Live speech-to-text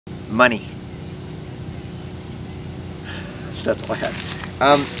money. That's all I had.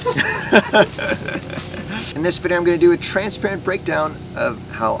 In this video, I'm going to do a transparent breakdown of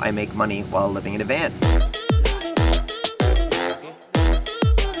how I make money while living in a van.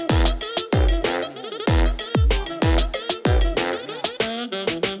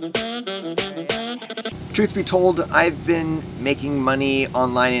 Truth be told, I've been making money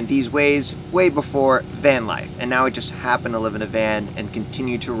online in these ways way before Vanlife, and now I just happen to live in a van and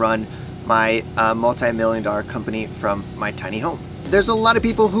continue to run my multi-million-dollar company from my tiny home. There's a lot of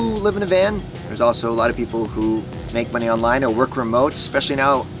people who live in a van. There's also a lot of people who make money online or work remote, especially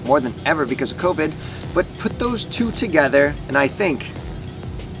now more than ever because of COVID. But put those two together, and I think,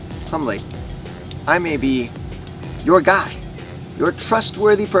 humbly, I may be your guy, your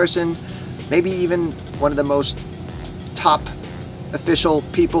trustworthy person, maybe even one of the most top official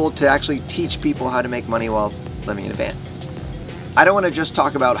people to actually teach people how to make money while living in a van. I don't want to just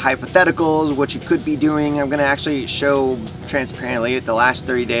talk about hypotheticals, what you could be doing. I'm going to actually show transparently the last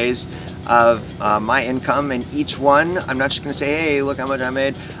 30 days of my income, and each one, I'm not just going to say, hey, look how much I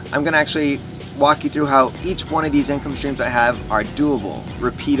made. I'm going to actually walk you through how each one of these income streams I have are doable,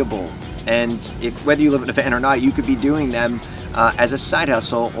 repeatable, and if whether you live in a van or not, you could be doing them as a side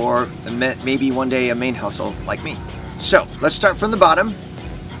hustle or maybe one day a main hustle like me. So let's start from the bottom,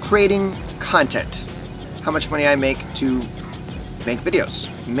 creating content. How much money I make to make videos,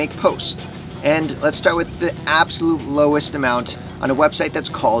 make posts. And let's start with the absolute lowest amount on a website that's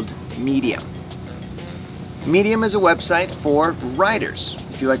called Medium. Medium is a website for writers.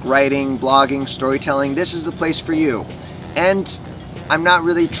 If you like writing, blogging, storytelling, this is the place for you. And I'm not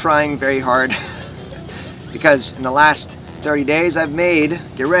really trying very hard because in the last 30 days I've made,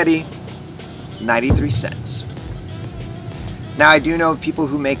 get ready, 93 cents. Now I do know of people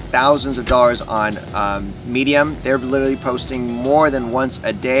who make thousands of dollars on Medium. They're literally posting more than once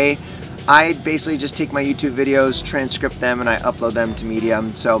a day. I basically just take my YouTube videos, transcript them, and I upload them to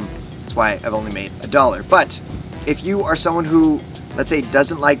Medium. So that's why I've only made $1. But if you are someone who, let's say,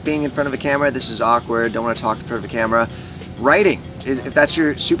 doesn't like being in front of a camera, this is awkward, don't want to talk in front of a camera, writing, if that's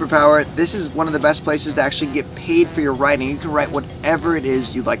your superpower, this is one of the best places to actually get paid for your writing. You can write whatever it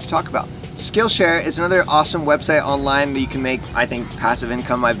is you'd like to talk about. Skillshare is another awesome website online that you can make, I think, passive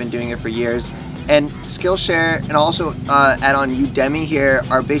income. I've been doing it for years. And Skillshare, and also add on Udemy here,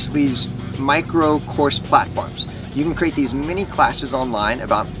 are basically these micro course platforms. You can create these mini classes online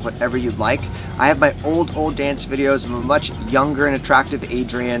about whatever you'd like. I have my old dance videos of a much younger and attractive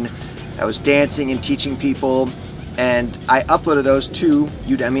Adrian that was dancing and teaching people, and I uploaded those to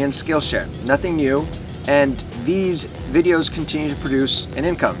Udemy and Skillshare. Nothing new. And these videos continue to produce an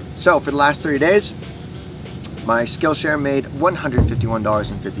income. So for the last 30 days, my Skillshare made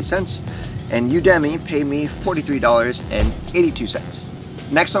 $151.50, and Udemy paid me $43.82.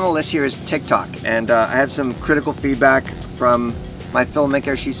 Next on the list here is TikTok, and I have some critical feedback from my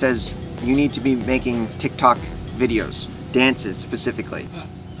filmmaker. She says you need to be making TikTok videos, dances specifically.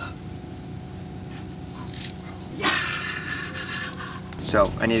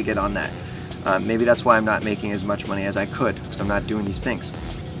 So I need to get on that. Maybe that's why I'm not making as much money as I could, because I'm not doing these things.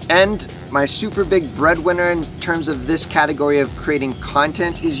 And my super big breadwinner in terms of this category of creating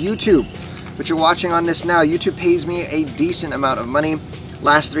content is YouTube, which you're watching on this now. YouTube pays me a decent amount of money.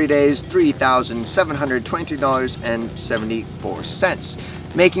 Last 3 days, $3,723.74,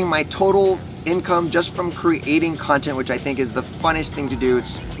 making my total income just from creating content, which I think is the funnest thing to do.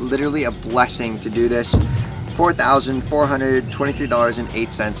 It's literally a blessing to do this.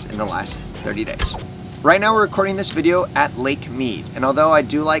 $4,423.08 in the last 30 days. Right now we're recording this video at Lake Mead, and although I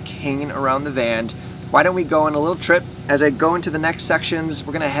do like hanging around the van, why don't we go on a little trip? As I go into the next sections,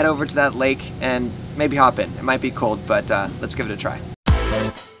 we're gonna head over to that lake and maybe hop in. It might be cold, but let's give it a try.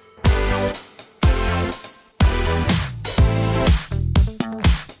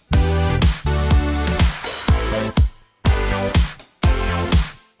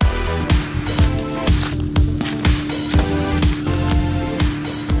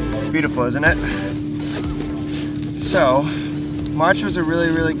 Beautiful, isn't it? So, March was a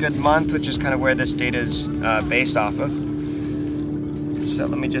really good month, which is kind of where this data is based off of. So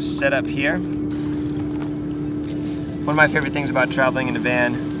let me just set up here. One of my favorite things about traveling in a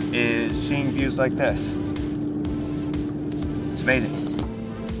van is seeing views like this. It's amazing.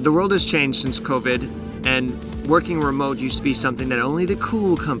 The world has changed since COVID, and working remote used to be something that only the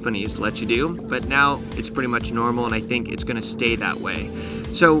cool companies let you do, but now it's pretty much normal, and I think it's gonna stay that way.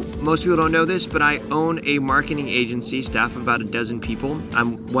 So most people don't know this, but I own a marketing agency, staff of about a dozen people.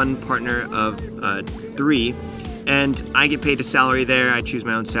 I'm one partner of 3, and I get paid a salary there. I choose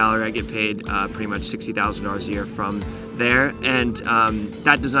my own salary. I get paid pretty much $60,000 a year from there, and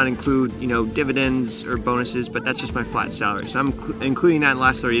that does not include, you know, dividends or bonuses, but that's just my flat salary. So I'm including that in the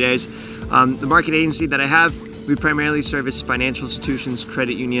last 30 days. The market agency that I have, we primarily service financial institutions,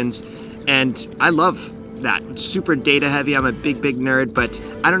 credit unions, and I love that. It's super data heavy. I'm a big nerd, but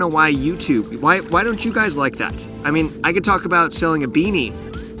I don't know why YouTube, why don't you guys like that? I mean, I could talk about selling a beanie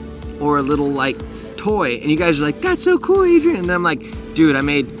or a little like toy, and you guys are like, that's so cool, Adrian. And then I'm like, dude, I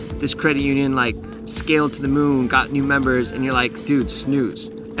made this credit union like scale to the moon, got new members, and you're like, dude, snooze.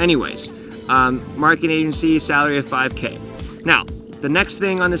 Anyways, marketing agency, salary of 5K. Now, the next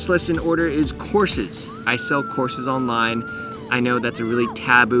thing on this list in order is courses. I sell courses online. I know that's a really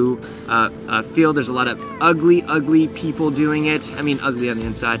taboo field. There's a lot of ugly people doing it. I mean, ugly on the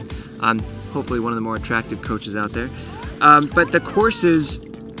inside. Hopefully one of the more attractive coaches out there. But the courses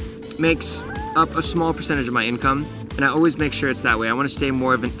makes up a small percentage of my income, and I always make sure it's that way. I want to stay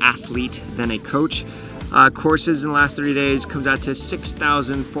more of an athlete than a coach. Courses in the last 30 days comes out to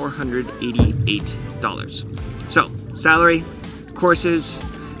 $6,488. So, salary, courses,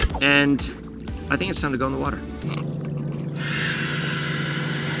 and I think it's time to go in the water.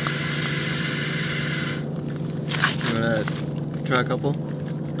 You wanna try a couple?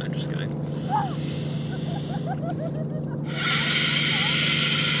 No, just kidding.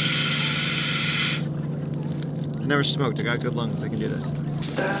 I never smoked. I got good lungs. I can do this.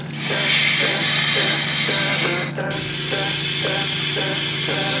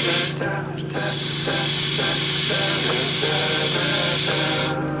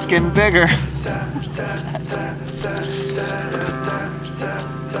 It's getting bigger.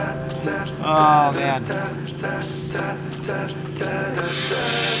 Oh man.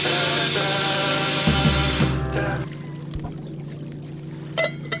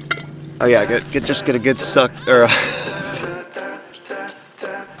 Oh yeah, just get a good suck or.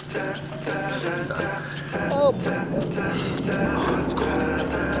 Oh, that's cool.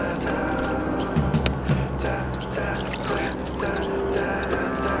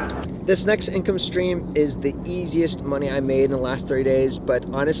 This next income stream is the easiest money I made in the last 30 days, but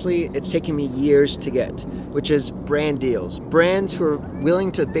honestly, it's taken me years to get, which is brand deals. Brands who are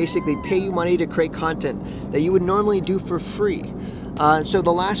willing to basically pay you money to create content that you would normally do for free. So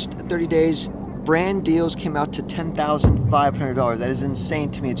the last 30 days, brand deals came out to $10,500. That is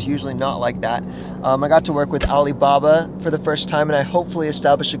insane to me. It's usually not like that. I got to work with Alibaba for the first time, and I hopefully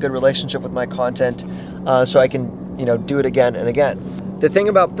established a good relationship with my content so I can, you know, do it again and again. The thing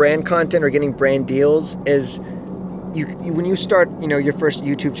about brand content or getting brand deals is when you start, you know, your first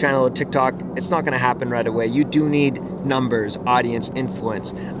YouTube channel or TikTok, it's not going to happen right away. You do need numbers, audience,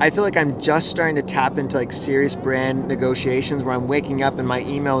 influence. I feel like I'm just starting to tap into like serious brand negotiations where I'm waking up and my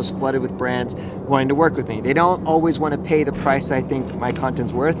email is flooded with brands wanting to work with me. They don't always want to pay the price I think my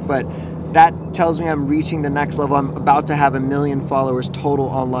content's worth, but that tells me I'm reaching the next level. I'm about to have 1 million followers total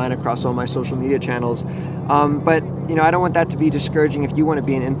online across all my social media channels. But you know, I don't want that to be discouraging if you want to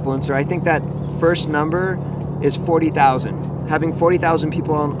be an influencer. I think that first number is 40,000. Having 40,000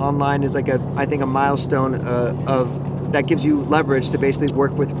 people online is like I think a milestone that gives you leverage to basically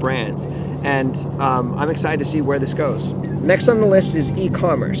work with brands. And I'm excited to see where this goes. Next on the list is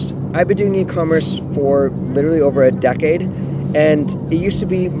e-commerce. I've been doing e-commerce for literally over a decade, and it used to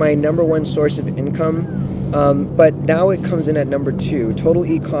be my #1 source of income, but now it comes in at #2, total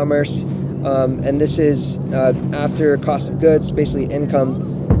e-commerce, and this is after cost of goods, basically income,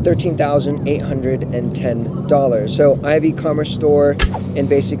 $13,810. So I have e-commerce store in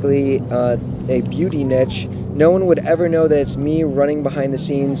basically a beauty niche. No one would ever know that it's me running behind the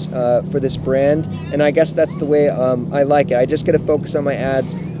scenes for this brand, and I guess that's the way I like it. I just get to focus on my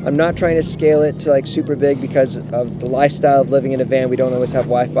ads. I'm not trying to scale it to like super big because of the lifestyle of living in a van. We don't always have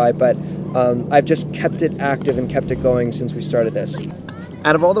Wi-Fi, but I've just kept it active and kept it going since we started this.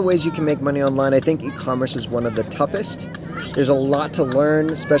 Out of all the ways you can make money online, I think e-commerce is one of the toughest. There's a lot to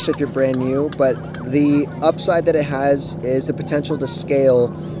learn, especially if you're brand new, but the upside that it has is the potential to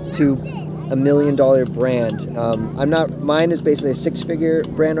scale to $1 million brand. Mine is basically a 6-figure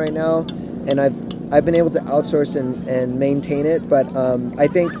brand right now, and I've been able to outsource and maintain it, but I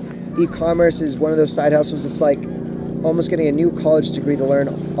think e-commerce is one of those side hustles. It's like almost getting a new college degree to learn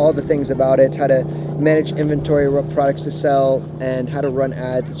all the things about it, how to manage inventory, what products to sell, and how to run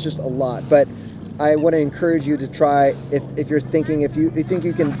ads. It's just a lot, but I want to encourage you to try. If you're thinking, if you think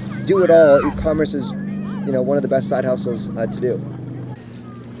you can do it all, e-commerce is, you know, one of the best side hustles to do.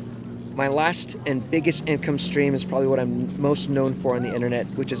 My last and biggest income stream is probably what I'm most known for on the internet,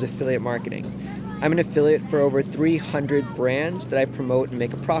 which is affiliate marketing. I'm an affiliate for over 300 brands that I promote and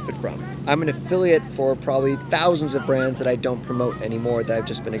make a profit from. I'm an affiliate for probably thousands of brands that I don't promote anymore that I've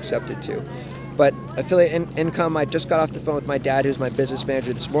just been accepted to. But affiliate income, I just got off the phone with my dad, who's my business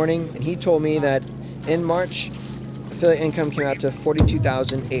manager, this morning, and he told me that in March, affiliate income came out to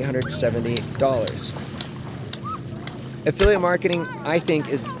 $42,870. Affiliate marketing, I think,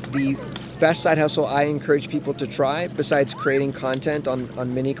 is the best side hustle I encourage people to try, besides creating content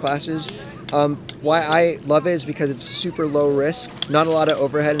on mini classes. Why I love it is because it's super low risk, not a lot of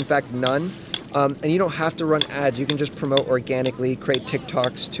overhead, in fact, none. And you don't have to run ads. You can just promote organically, create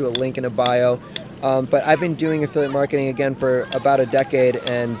TikToks to a link in a bio. But I've been doing affiliate marketing again for about a decade,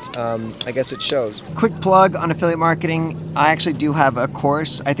 and I guess it shows. Quick plug on affiliate marketing. I actually do have a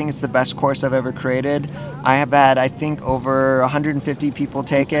course. I think it's the best course I've ever created. I have had, I think, over 150 people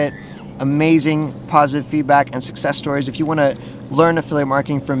take it. Amazing positive feedback and success stories. If you want to learn affiliate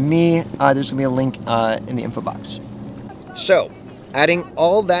marketing from me, there's going to be a link in the info box. So, adding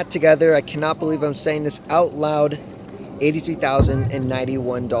all that together, I cannot believe I'm saying this out loud,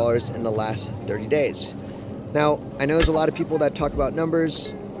 $83,091 in the last 30 days. Now, I know there's a lot of people that talk about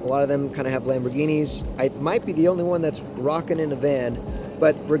numbers. A lot of them kind of have Lamborghinis. I might be the only one that's rocking in a van,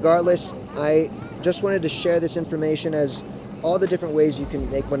 but regardless, I just wanted to share this information as all the different ways you can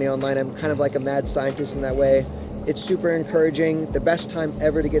make money online. I'm kind of like a mad scientist in that way. It's super encouraging. The best time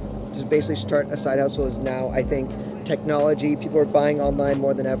ever to basically start a side hustle is now, I think. Technology, people are buying online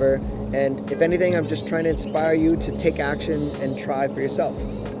more than ever. And if anything, I'm just trying to inspire you to take action and try for yourself.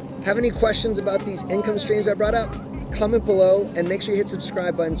 Have any questions about these income streams I brought up? Comment below and make sure you hit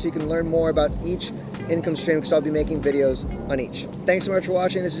subscribe button so you can learn more about each income stream, because I'll be making videos on each. Thanks so much for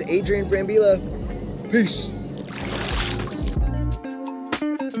watching. This is Adrian Brambila. Peace.